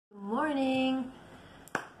morning.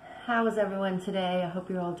 How is everyone today? I hope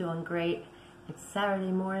you're all doing great. It's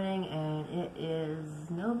Saturday morning and it is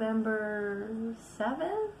November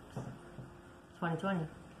 7th,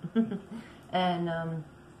 2020. And I'm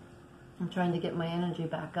trying to get my energy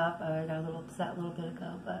back up. I got a little upset a little bit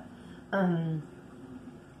ago, but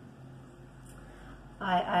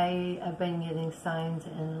I've been getting signs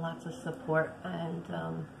and lots of support, and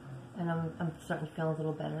I'm starting to feel a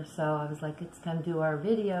little better. So I was like, it's time to do our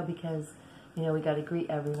video because, you know, we got to greet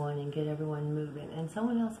everyone and get everyone moving. And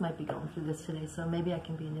someone else might be going through this today, so maybe I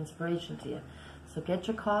can be an inspiration to you. So get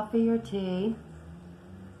your coffee or tea.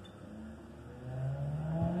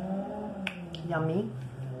 Yummy.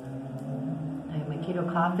 I have my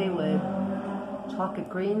keto coffee with chocolate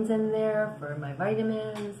greens in there for my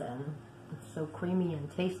vitamins, and it's so creamy and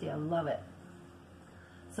tasty. I love it.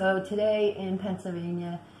 So today in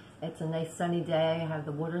Pennsylvania, it's a nice sunny day. I have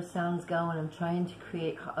the water sounds going. I'm trying to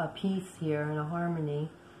create a peace here and a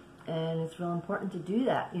harmony, and it's real important to do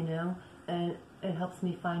that, you know, and it helps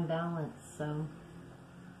me find balance. So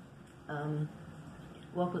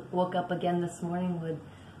woke up again this morning with,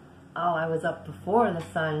 I was up before the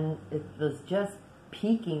sun. It was just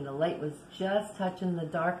peaking. The light was just touching the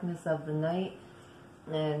darkness of the night,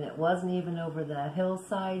 and it wasn't even over the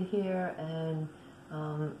hillside here, and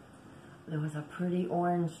there was a pretty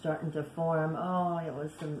orange starting to form. Oh, it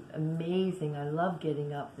was amazing. I love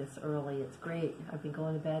getting up this early. It's great. I've been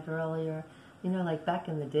going to bed earlier. You know, like back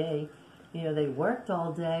in the day, you know, they worked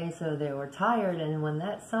all day, so they were tired, and when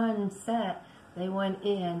that sun set, they went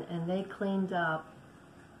in and they cleaned up,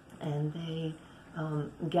 and they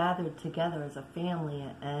gathered together as a family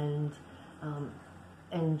and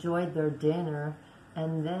enjoyed their dinner,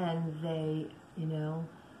 and then they, you know,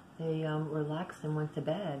 they relaxed and went to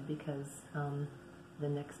bed because the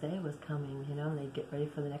next day was coming, you know, and they'd get ready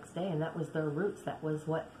for the next day, and that was their roots. That was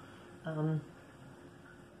what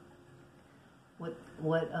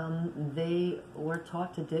they were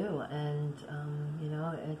taught to do, and you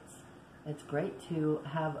know, it's great to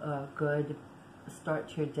have a good start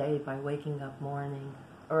to your day by waking up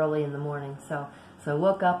early in the morning. So I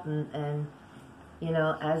woke up and you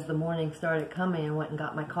know, as the morning started coming, I went and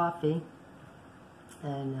got my coffee,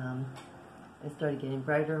 and it started getting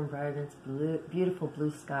brighter and brighter. It's beautiful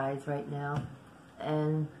blue skies right now,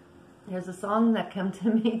 and there's a song that came to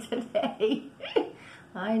me today.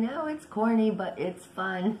 I know it's corny, but it's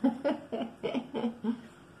fun.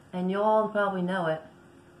 And you all probably know it,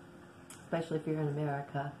 especially if you're in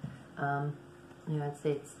America, United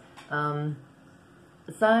States.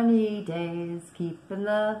 Sunny days keeping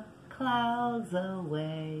the clouds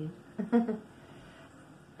away.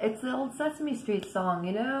 It's the old Sesame Street song,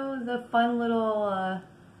 you know, the fun little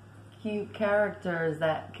cute characters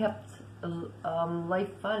that kept life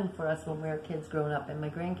fun for us when we were kids growing up, and my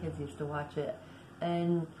grandkids used to watch it,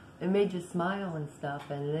 and it made you smile and stuff.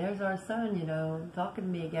 And there's our son, you know, talking to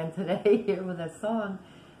me again today here with a song.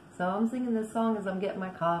 So I'm singing this song as I'm getting my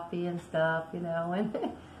coffee and stuff, you know, and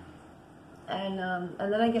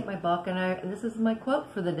then I get my book, and this is my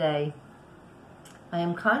quote for the day. I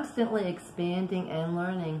am constantly expanding and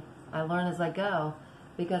learning. I learn as I go,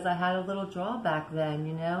 because I had a little drawback then,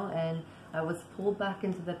 you know, and I was pulled back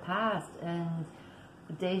into the past, and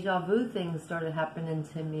deja vu things started happening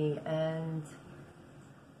to me, and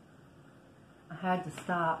I had to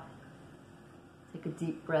stop, take a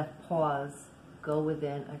deep breath, pause, go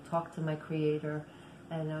within. I talked to my creator,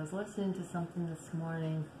 and I was listening to something this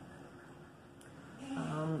morning.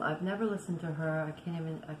 I've never listened to her. I can't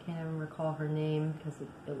even recall her name because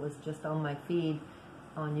it was just on my feed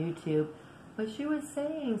on YouTube. But she was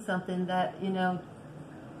saying something that, you know,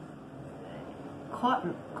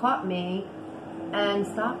 caught me and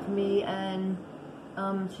stopped me, and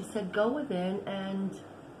she said, go within and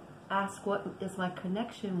ask, what is my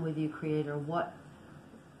connection with you, Creator? What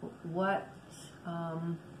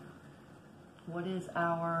is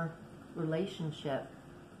our relationship?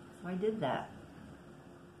 So I did that.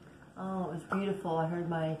 Oh, it was beautiful. I heard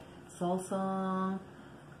my soul song,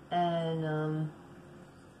 and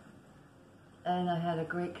I had a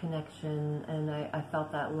great connection, and I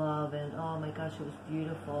felt that love, and oh my gosh, it was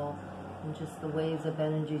beautiful, and just the waves of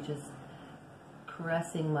energy just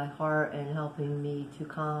caressing my heart and helping me to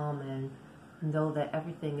calm and know that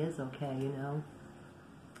everything is okay, you know.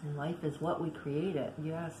 And life is what we create it.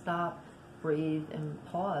 You gotta stop, breathe, and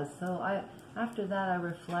pause. So after that, I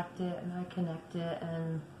reflected and I connected,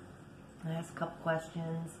 and I asked a couple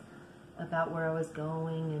questions about where I was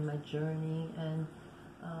going in my journey, and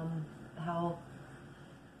how,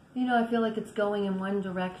 you know, I feel like it's going in one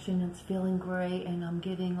direction, it's feeling great, and I'm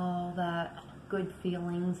getting all that good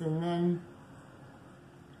feelings, and then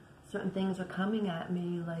certain things are coming at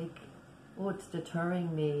me, like, oh, it's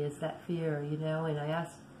deterring me. Is that fear, you know? And I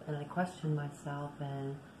ask, and I question myself,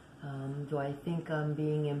 and do I think I'm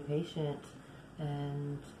being impatient?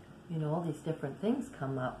 And, you know, all these different things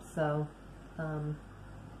come up. So,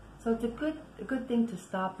 so it's a good thing to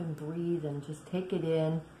stop and breathe and just take it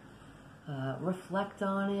in, reflect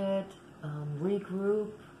on it,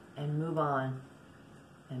 regroup, and move on.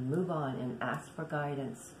 And move on and ask for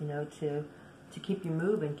guidance, you know, to keep you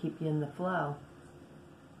moving, keep you in the flow.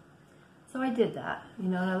 So I did that, you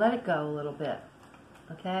know, and I let it go a little bit,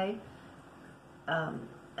 okay?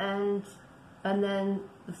 And then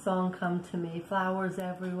the song come to me, flowers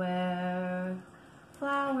everywhere,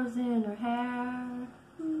 flowers in her hair.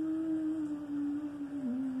 Ooh.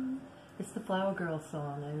 It's the Flower Girl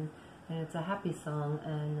song, and it's a happy song,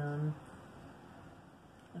 and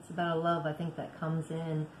it's about a love, I think, that comes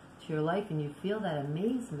in to your life, and you feel that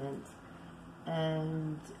amazement,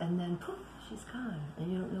 and then poof, she's gone, and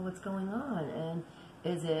you don't know what's going on. And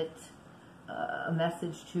is it a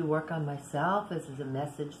message to work on myself? Is it a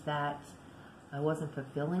message that I wasn't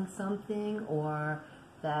fulfilling something, or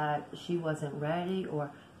that she wasn't ready,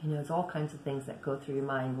 or, you know, there's all kinds of things that go through your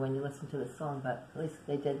mind when you listen to the song, but at least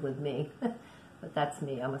they did with me. But that's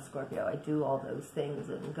me. I'm a Scorpio. I do all those things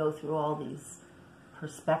and go through all these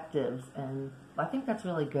perspectives, and I think that's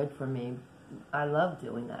really good for me. I love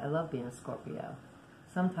doing that. I love being a Scorpio.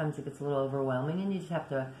 Sometimes it gets a little overwhelming, and you just have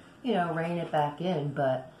to, you know, rein it back in,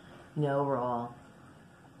 but, you know, overall,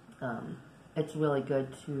 it's really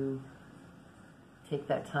good to take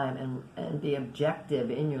that time and be objective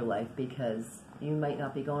in your life, because you might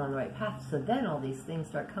not be going on the right path. So then all these things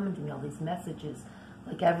start coming to me, all these messages.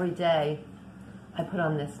 Like every day, I put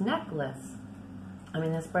on this necklace,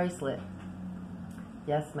 this bracelet.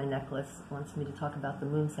 Yes, my necklace wants me to talk about the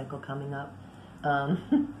moon cycle coming up.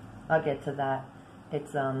 I'll get to that.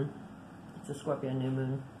 It's a Scorpio new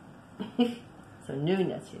moon. So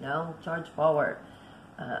newness, you know, charge forward,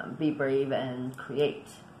 be brave and create.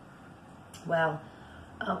 Well,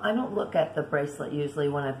 I don't look at the bracelet usually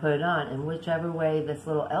when I put it on, and whichever way this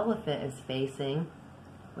little elephant is facing,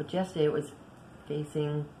 which yesterday it was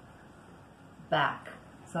facing back.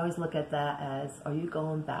 So I always look at that as, are you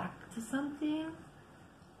going back to something?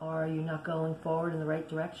 Or are you not going forward in the right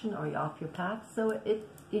direction? Or are you off your path? So it,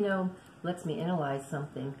 you know, lets me analyze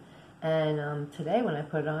something. And today when I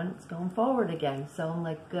put it on, it's going forward again. So I'm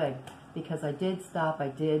like, good. Because I did stop, I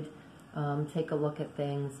did take a look at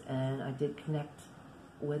things, and I did connect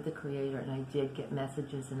with the Creator, and I did get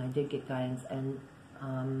messages, and I did get guidance, and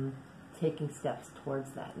taking steps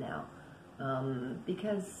towards that now.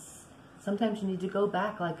 Because sometimes you need to go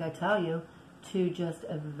back, like I tell you, to just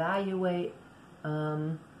evaluate,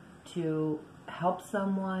 to help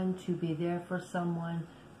someone, to be there for someone,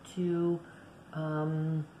 to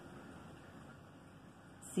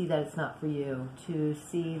see that it's not for you, to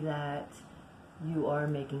see that you are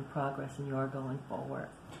making progress and you are going forward.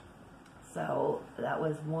 So that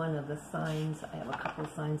was one of the signs. I have a couple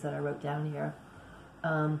of signs that I wrote down here.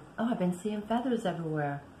 Oh, I've been seeing feathers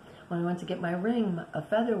everywhere. When I went to get my ring, a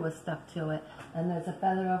feather was stuck to it. And there's a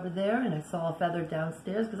feather over there, and I saw a feather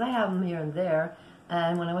downstairs, because I have them here and there.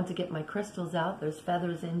 And when I went to get my crystals out, there's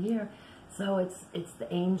feathers in here. So it's the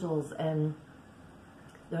angels, and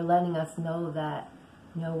they're letting us know that,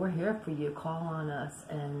 you know, we're here for you. Call on us.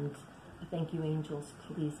 And I thank you, angels.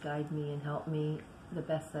 Please guide me and help me the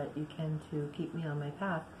best that you can to keep me on my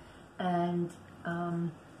path. And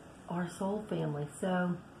our soul family.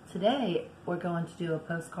 So today we're going to do a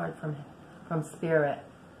postcard from Spirit.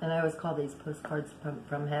 And I always call these postcards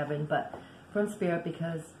from heaven, but from Spirit,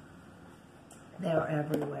 because they are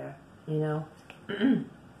everywhere, you know.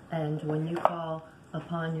 And when you call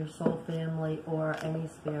upon your soul family or any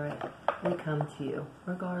spirit, they come to you,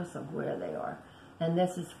 regardless of where they are. And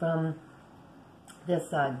this is from this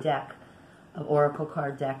deck, of Oracle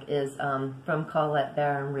card deck, is from Colette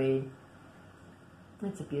Baron Reed.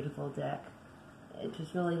 It's a beautiful deck. It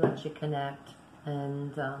just really lets you connect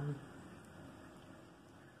and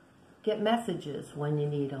get messages when you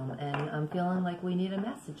need them. And I'm feeling like we need a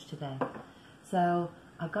message today. So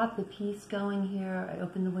I've got the peace going here. I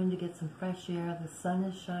opened the window to get some fresh air. The sun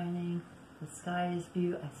is shining. The sky is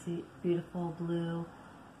beautiful. I see beautiful blue.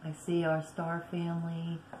 I see our star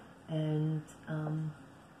family and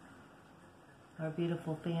our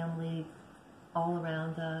beautiful family all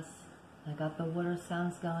around us. I got the water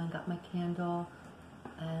sounds going, got my candle,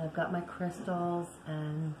 and I've got my crystals,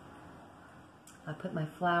 and I put my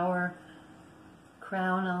flower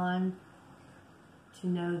crown on to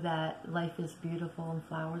know that life is beautiful and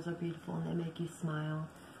flowers are beautiful and they make you smile.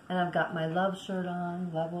 And I've got my love shirt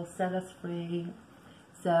on. Love will set us free.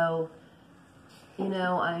 So, you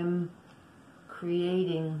know, I'm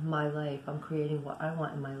creating my life. I'm creating what I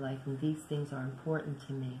want in my life, and these things are important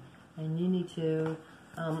to me. And you need to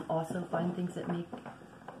also find things that make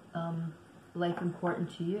life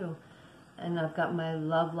important to you. And I've got my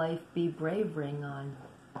Love Life Be Brave ring on.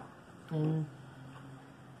 And,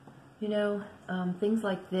 you know, things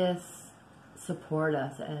like this support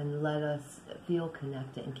us and let us feel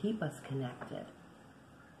connected and keep us connected.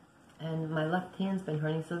 And my left hand's been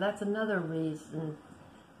hurting, so that's another reason.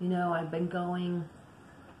 You know, I've been going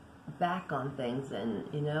back on things, and,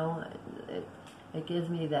 you know, it gives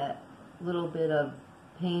me that little bit of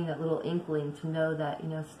pain, that little inkling to know that, you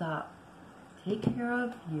know, stop. Take care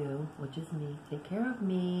of you, which is me. Take care of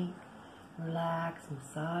me. Relax,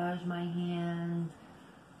 massage my hand,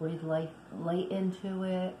 breathe light into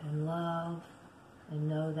it, and love, and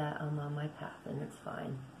know that I'm on my path, and it's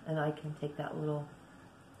fine. And I can take that little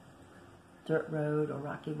dirt road or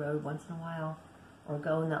rocky road once in a while, or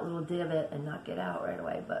go in that little divot and not get out right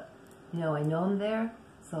away. But, you know, I know I'm there,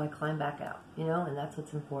 so I climb back out, you know, and that's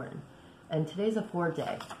what's important. And today's a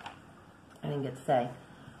 4-day. I didn't get to say.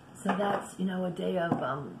 So that's, you know, a day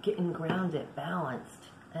of getting grounded, balanced,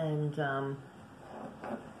 and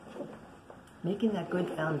making that good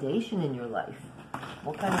foundation in your life.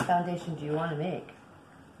 What kind of foundation do you want to make?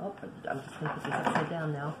 Oh, I'm just going to put this upside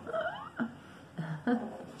down now.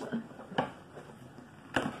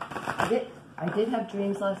 I did have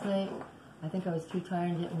dreams last night. I think I was too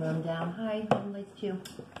tired and didn't run down. Hi, I'm late to you.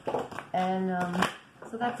 And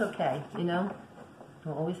so that's okay, you know.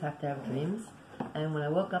 Don't always have to have dreams. And when I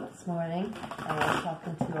woke up this morning, I was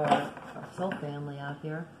talking to our soul family out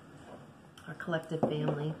here, our collective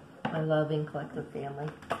family, my loving collective family.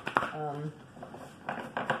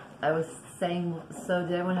 I was saying, so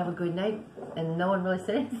did everyone have a good night? And no one really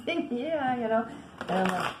said anything. Yeah, you know. And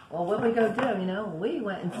I'm like, well, what we go do? You know, we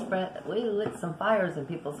went and we lit some fires in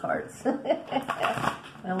people's hearts. And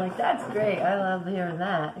I'm like, that's great. I love hearing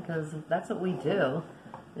that, because that's what we do.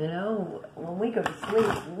 You know, when we go to sleep,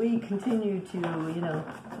 we continue to, you know,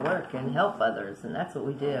 work and help others, and that's what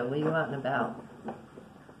we do. We go out and about.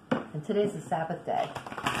 And today's the Sabbath day.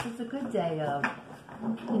 It's a good day of,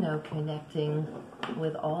 you know, connecting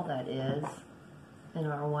with all that is in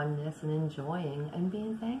our oneness and enjoying and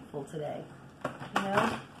being thankful today. You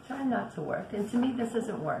know, try not to work. And to me, this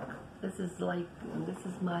isn't work. This is like, this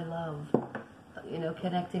is my love. You know,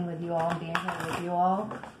 connecting with you all and being here with you all.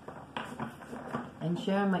 And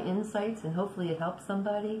sharing my insights, and hopefully it helps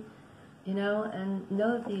somebody, you know, and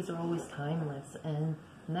know that these are always timeless, and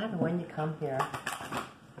no matter when you come here,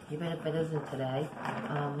 even if it isn't today,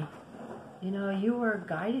 you know, you were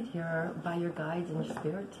guided here by your guides and your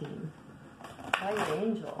spirit team, by your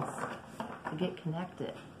angels, to get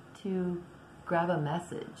connected, to grab a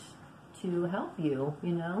message, to help you,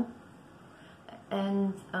 you know,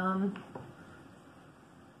 and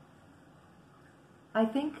I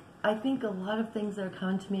think a lot of things that are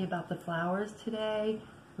coming to me about the flowers today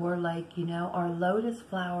were like, you know, our lotus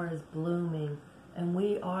flower is blooming, and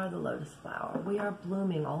we are the lotus flower. We are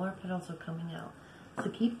blooming. All our petals are coming out.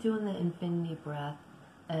 So keep doing the infinity breath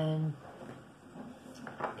and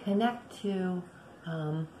connect to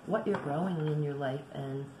what you're growing in your life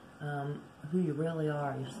and who you really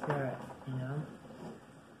are, your spirit, you know.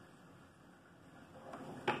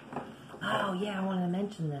 Oh, yeah, I wanted to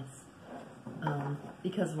mention this.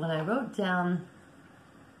 Because when I wrote down,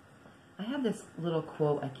 I have this little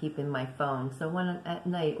quote I keep in my phone. So when at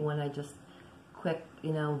night, when I just quick,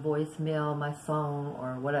 you know, voicemail my song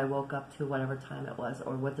or what I woke up to, whatever time it was,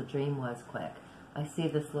 or what the dream was, quick, I see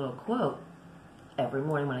this little quote every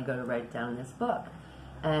morning when I go to write it down in this book,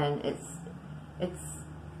 and it's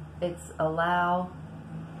allow.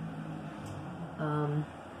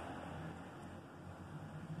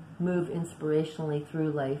 Move inspirationally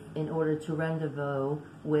through life in order to rendezvous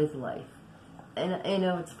with life. And you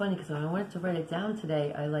know, it's funny because when I went to write it down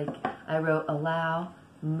today, I wrote allow,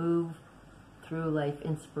 move through life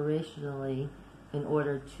inspirationally in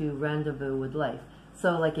order to rendezvous with life.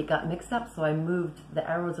 So like it got mixed up, so I moved the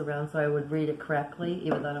arrows around so I would read it correctly,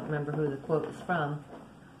 even though I don't remember who the quote is from,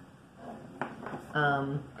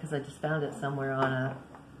 because I just found it somewhere on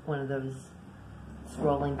one of those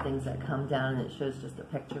scrolling things that come down and it shows just a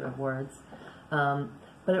picture of words.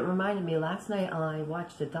 But it reminded me, last night I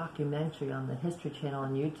watched a documentary on the History Channel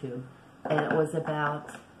on YouTube, and it was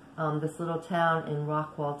about this little town in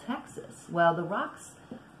Rockwall, Texas. Well, the rocks,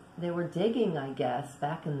 they were digging, I guess,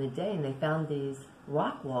 back in the day, and they found these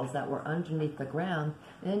rock walls that were underneath the ground,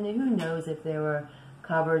 and who knows if they were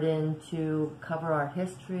covered in to cover our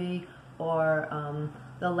history, or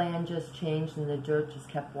the land just changed and the dirt just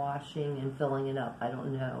kept washing and filling it up. I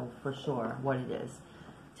don't know for sure what it is.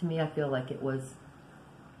 To me, I feel like it was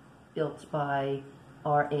built by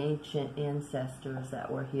our ancient ancestors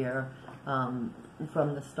that were here from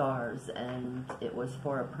the stars, and it was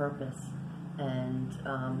for a purpose. And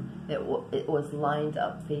it was lined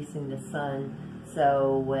up facing the sun,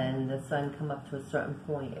 so when the sun come up to a certain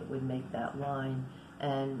point, it would make that line.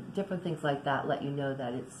 And different things like that let you know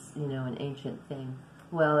that it's, you know, an ancient thing.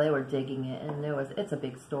 Well, they were digging it, and it's a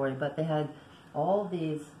big story, but they had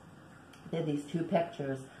these two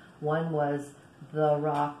pictures. One was the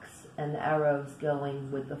rocks and the arrows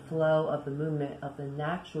going with the flow of the movement of the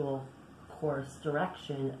natural course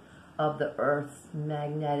direction of the Earth's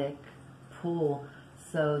magnetic pool.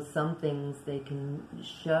 So some things they can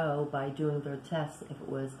show by doing their tests if it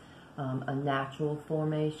was a natural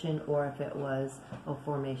formation or if it was a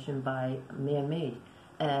formation by man-made.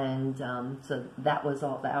 And so that was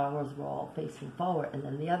all, the arrows were all facing forward. And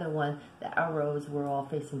then the other one, the arrows were all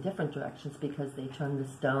facing different directions because they turn the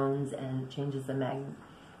stones and it changes the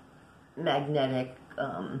magnetic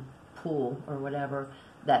pool or whatever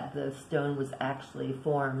that the stone was actually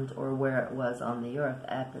formed or where it was on the earth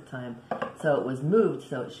at the time. So it was moved,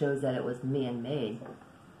 so it shows that it was man-made.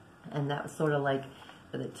 And that was sort of like,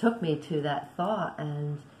 it took me to that thought,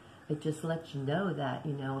 and it just lets you know that,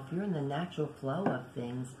 you know, if you're in the natural flow of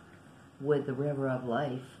things with the river of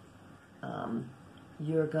life,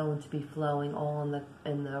 you're going to be flowing all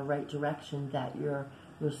in the right direction that your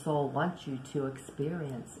soul wants you to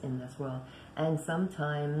experience in this world. And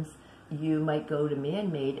sometimes you might go to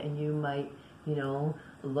man-made and you might, you know,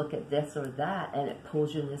 look at this or that, and it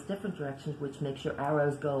pulls you in this different direction, which makes your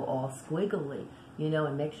arrows go all squiggly, you know,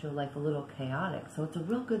 and makes your life a little chaotic. So it's a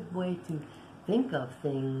real good way to think of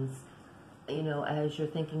things, you know, as you're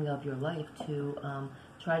thinking of your life, to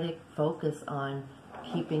try to focus on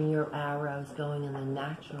keeping your arrows going in the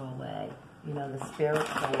natural way, you know, the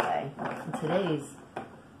spiritual way. And today's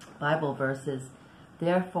Bible verse is,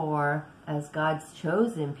 therefore, as God's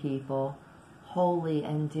chosen people, holy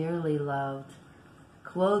and dearly loved,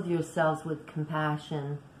 clothe yourselves with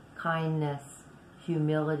compassion, kindness,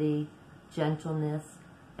 humility, gentleness,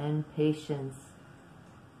 and patience.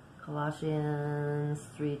 Colossians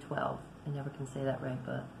 3:12. I never can say that right,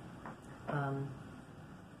 but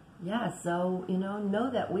yeah, so, you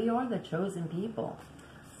know that we are the chosen people.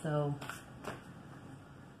 So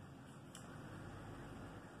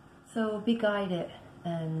be guided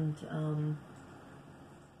and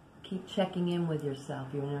keep checking in with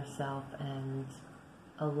yourself, your inner self, and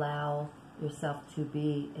allow yourself to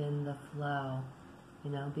be in the flow,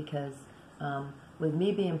 you know, because with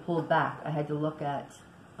me being pulled back, I had to look at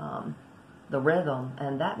the rhythm,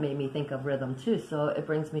 and that made me think of rhythm too. So it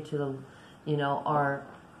brings me to the, you know,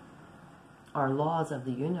 our laws of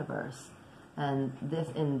the universe. And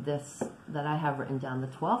this that I have written down, the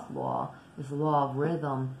 12th law, is the law of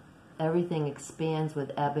rhythm. Everything expands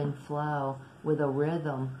with ebb and flow, with a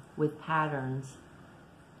rhythm, with patterns.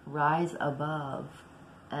 Rise above,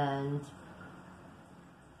 and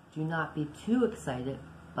do not be too excited,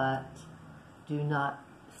 but do not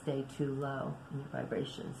stay too low in your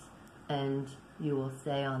vibrations. And you will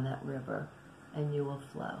stay on that river, and you will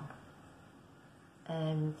flow.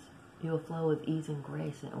 And you will flow with ease and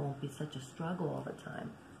grace, and it won't be such a struggle all the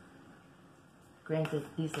time. Granted,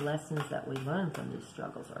 these lessons that we learn from these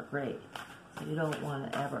struggles are great, so you don't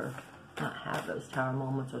want to ever not have those tower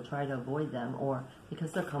moments or try to avoid them, or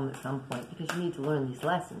because they'll come at some point, because you need to learn these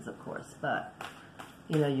lessons, of course, but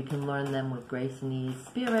you know, you can learn them with grace and ease.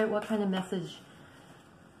 Spirit, what kind of message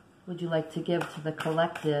would you like to give to the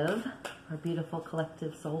collective, our beautiful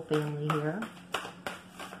collective soul family here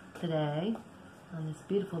today, on this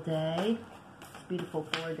beautiful day, this beautiful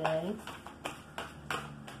 4-day?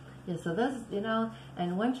 Yeah, so those, you know,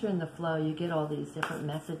 and once you're in the flow, you get all these different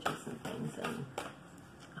messages and things, and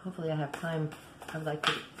hopefully I have time. I'd like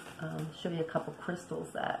to show you a couple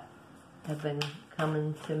crystals that have been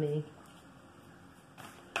coming to me.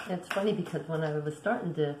 And it's funny because when I was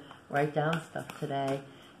starting to write down stuff today,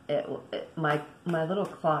 my little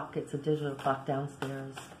clock, it's a digital clock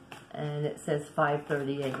downstairs, and it says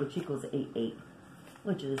 5:38, which equals 8:8,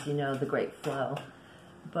 which is, you know, the great flow.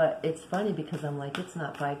 But it's funny because I'm like, it's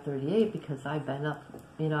not 5:38 because I've been up,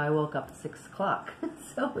 you know, I woke up at 6 o'clock,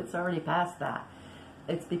 so it's already past that.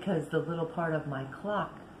 It's because the little part of my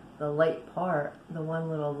clock, the light part, the one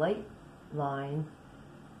little light line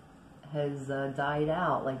has died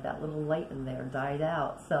out, like that little light in there died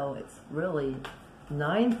out. So it's really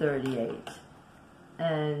 9:38,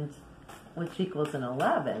 and which equals an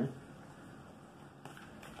 11.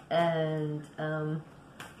 And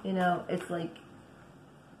you know, it's like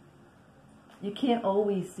you can't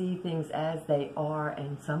always see things as they are,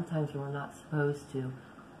 and sometimes we're not supposed to.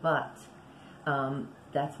 But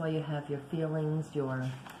that's why you have your feelings, your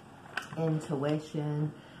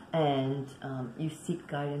intuition, and you seek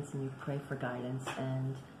guidance and you pray for guidance,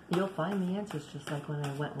 and you'll find the answers, just like when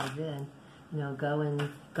I went within. You know,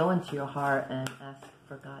 go into your heart and ask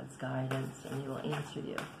for God's guidance, and He will answer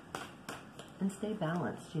you. And stay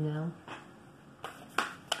balanced, you know.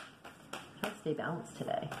 Try to stay balanced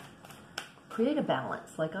today. Create a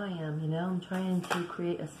balance, like I am, you know. I'm trying to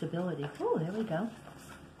create a stability. Oh, there we go.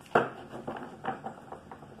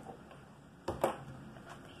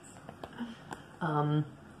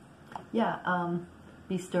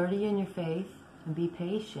 Be sturdy in your faith and be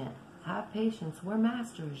patient. Have patience. We're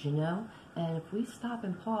masters, you know. And if we stop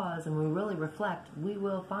and pause and we really reflect, we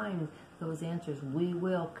will find those answers. We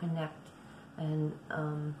will connect and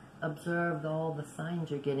observe all the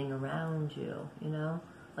signs you're getting around you, you know.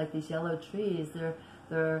 Like these yellow trees,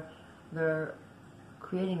 they're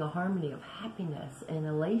creating a harmony of happiness and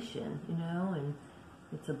elation, you know, and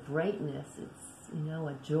it's a brightness, it's, you know,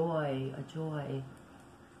 a joy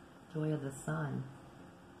of the sun.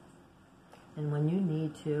 And when you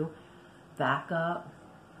need to, back up,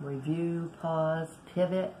 review, pause,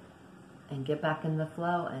 pivot, and get back in the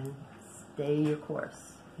flow and stay your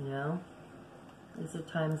course, you know. These are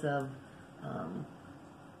times of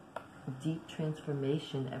deep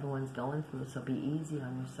transformation everyone's going through, so be easy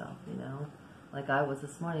on yourself, you know. Like I was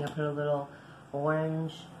this morning, I put a little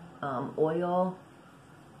orange oil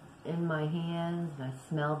in my hands, and I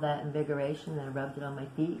smelled that invigoration, and I rubbed it on my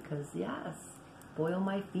feet, because yes, boil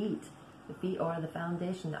my feet. The feet are the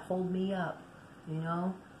foundation that hold me up, you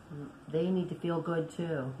know. They need to feel good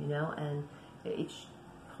too, you know, and each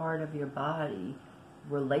part of your body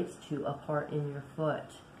relates to a part in your foot.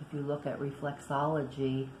 If you look at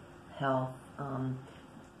reflexology health,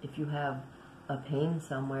 if you have a pain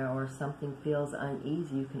somewhere or something feels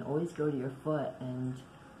uneasy, you can always go to your foot and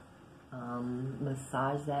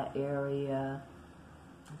massage that area,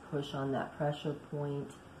 push on that pressure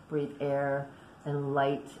point, breathe air and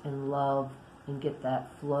light and love, and get that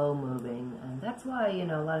flow moving. And that's why, you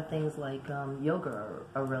know, a lot of things like yoga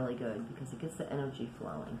are really good, because it gets the energy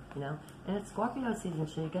flowing, you know. And it's Scorpio season,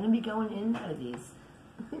 so you're going to be going into these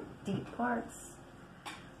deep parts.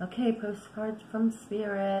 Okay, postcards from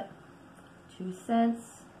Spirit. 2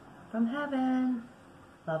 cents from heaven.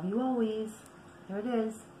 Love you always. Here it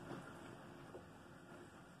is.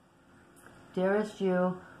 Dearest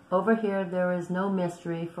you, over here there is no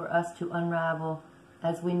mystery for us to unravel,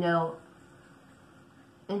 as we know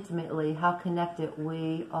intimately how connected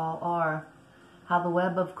we all are, how the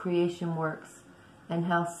web of creation works, and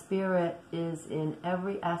how spirit is in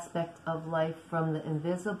every aspect of life, from the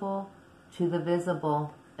invisible to the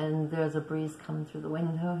visible. And there's a breeze coming through the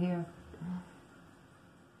window here.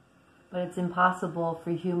 But it's impossible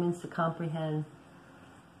for humans to comprehend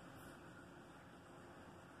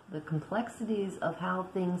the complexities of how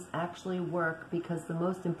things actually work, because the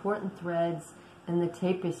most important threads in the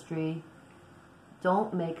tapestry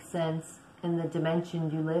don't make sense in the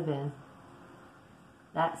dimension you live in.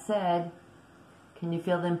 That said, can you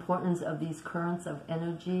feel the importance of these currents of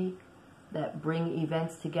energy that bring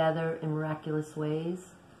events together in miraculous ways?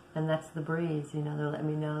 And that's the breeze, you know. They're letting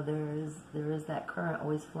me know there is that current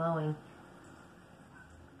always flowing.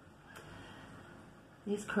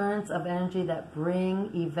 These currents of energy that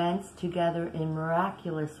bring events together in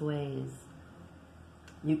miraculous ways.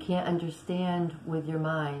 You can't understand with your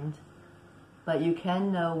mind, but you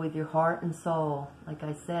can know with your heart and soul. Like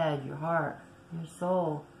I said, your heart, your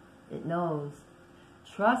soul, it knows.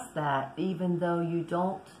 Trust that, even though you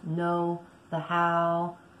don't know the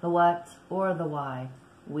how, the what, or the why.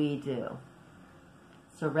 We do.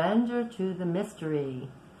 Surrender to the mystery.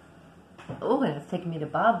 Oh, and it's taking me to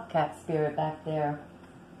Bobcat Spirit back there.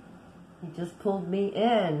 He just pulled me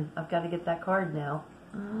in. I've got to get that card now.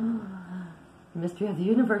 Mystery of the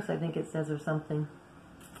universe, I think it says, or something.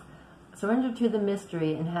 Surrender to the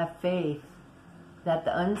mystery and have faith that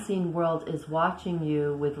the unseen world is watching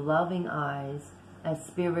you with loving eyes as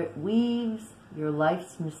spirit weaves your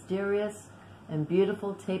life's mysterious and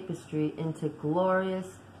beautiful tapestry into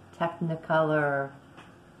glorious Technicolor.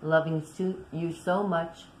 Loving you so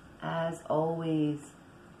much, as always.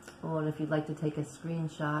 Oh, and if you'd like to take a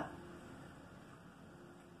screenshot,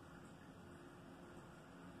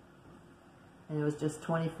 and it was just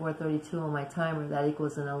 24:32 on my timer. That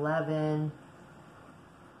equals an 11.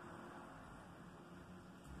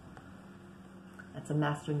 That's a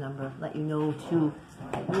master number. Let you know too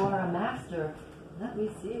that you are a master. Let me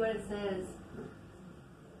see what it says.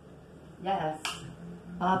 Yes,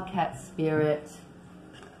 Bobcat Spirit.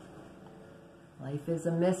 Life is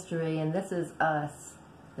a mystery, and this is us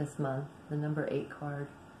this month, the number 8 card.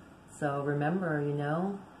 So remember, you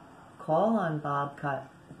know, call on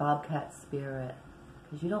Bobcat spirit,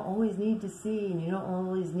 because you don't always need to see, and you don't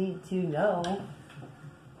always need to know.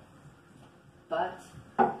 But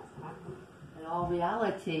in all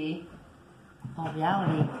reality,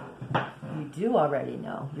 you do already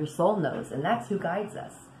know. Your soul knows, and that's who guides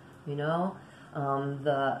us. You know,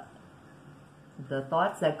 the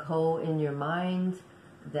thoughts that go in your mind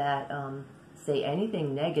that say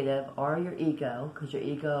anything negative are your ego, because your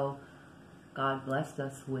ego, God blessed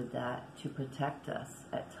us with that to protect us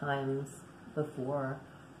at times before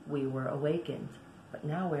we were awakened. But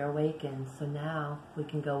now we're awakened, so now we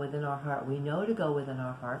can go within our heart. We know to go within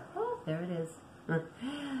our heart. Oh, there it is. The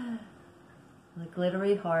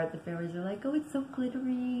glittery heart. The fairies are like, oh, it's so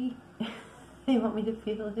glittery. They want me to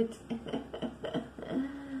feel it.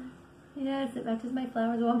 Yes, it matches my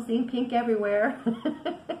flowers. Oh, I'm seeing pink everywhere.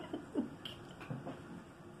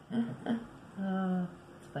 Oh,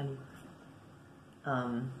 it's funny.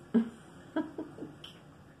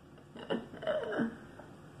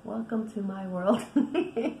 Welcome to my world.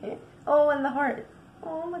 Oh, and the heart.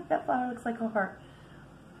 Oh, look, that flower looks like a heart.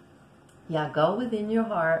 Yeah, go within your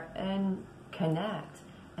heart and connect.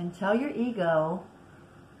 And tell your ego,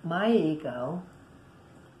 my ego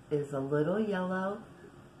is a little yellow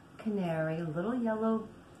canary, a little yellow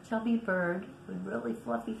chubby bird with really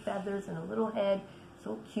fluffy feathers and a little head,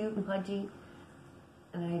 so cute and pudgy.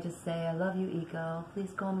 And I just say, I love you, ego.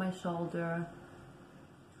 Please go on my shoulder.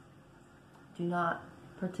 Do not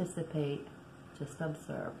participate, just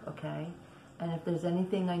observe, okay? And if there's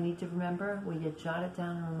anything I need to remember, will you jot it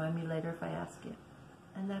down and remind me later if I ask you?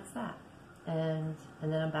 And that's that. And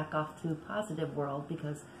then I'm back off to positive world,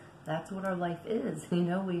 because that's what our life is. You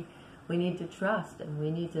know, we need to trust, and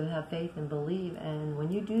we need to have faith and believe. And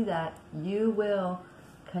when you do that, you will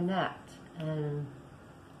connect. And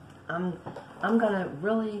I'm gonna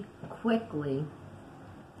really quickly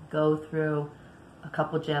go through a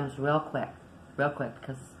couple gems real quick,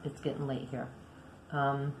 because it's getting late here.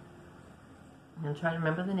 I'm gonna try to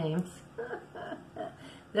remember the names.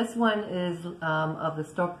 This one is of the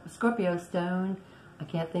Scorpio stone. I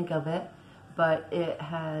can't think of it, but it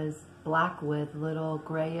has black with little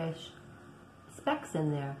grayish specks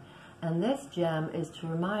in there. And this gem is to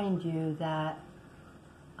remind you that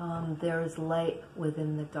there is light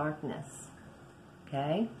within the darkness.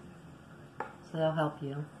 Okay? So that'll help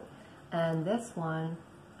you. And this one,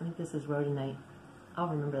 I think this is rhodonite. I'll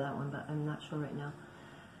remember that one, but I'm not sure right now.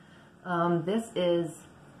 This is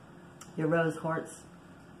your rose quartz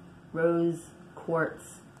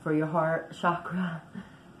for your heart chakra.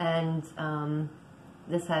 And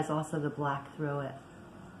this has also the black through it.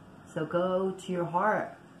 So go to your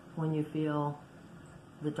heart when you feel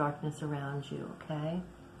the darkness around you, okay?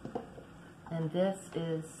 And this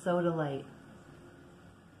is sodalite.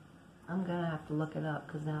 I'm going to have to look it up,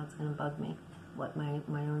 because now it's going to bug me what my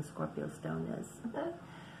own Scorpio stone is.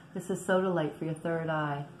 This is sodalite for your third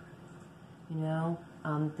eye. You know,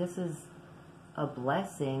 this is a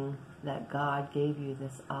blessing that God gave you,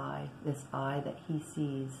 this eye that He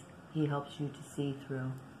sees. He helps you to see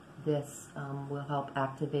through. This will help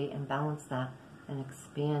activate and balance that and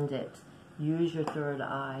expand it. Use your third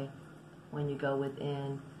eye when you go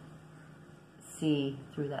within. See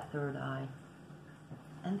through that third eye.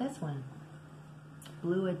 And this one,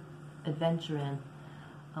 blue adventurin.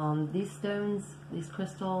 These stones, these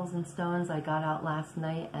crystals and stones I got out last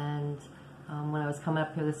night, and when I was coming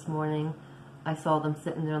up here this morning, I saw them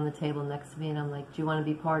sitting there on the table next to me, and I'm like, do you want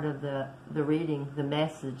to be part of the reading, the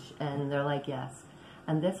message? And they're like, yes.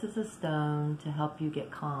 And this is a stone to help you get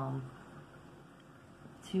calm,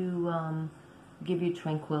 to give you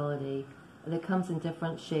tranquility. It comes in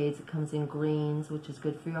different shades. It comes in greens, which is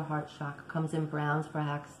good for your heart chakra. It comes in browns for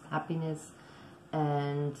happiness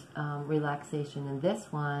and relaxation. And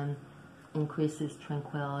this one increases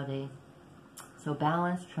tranquility. So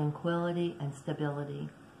balance, tranquility, and stability.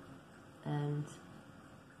 And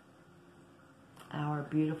our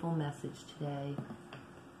beautiful message today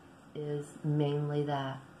is mainly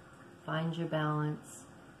that. Find your balance,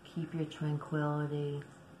 keep your tranquility,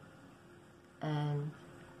 and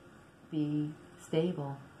be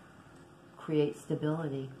stable. Create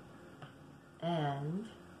stability. And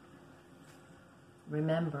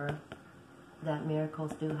remember that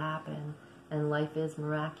miracles do happen, and life is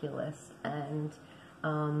miraculous, and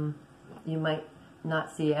you might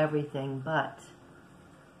not see everything, but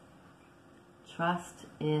trust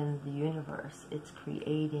in the universe. It's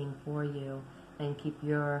creating for you, and keep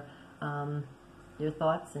your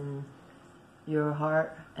thoughts and your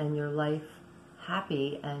heart and your life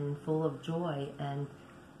happy and full of joy, and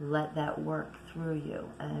let that work through you,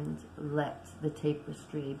 and let the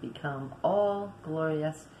tapestry become all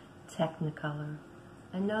glorious Technicolor.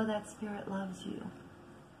 And know that Spirit loves you.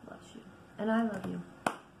 Loves you. And I love you.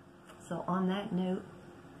 So on that note,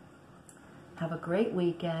 have a great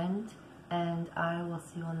weekend, and I will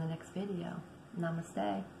see you on the next video.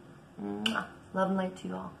 Namaste. Mwah. Love and light to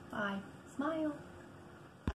you all. Bye. Smile.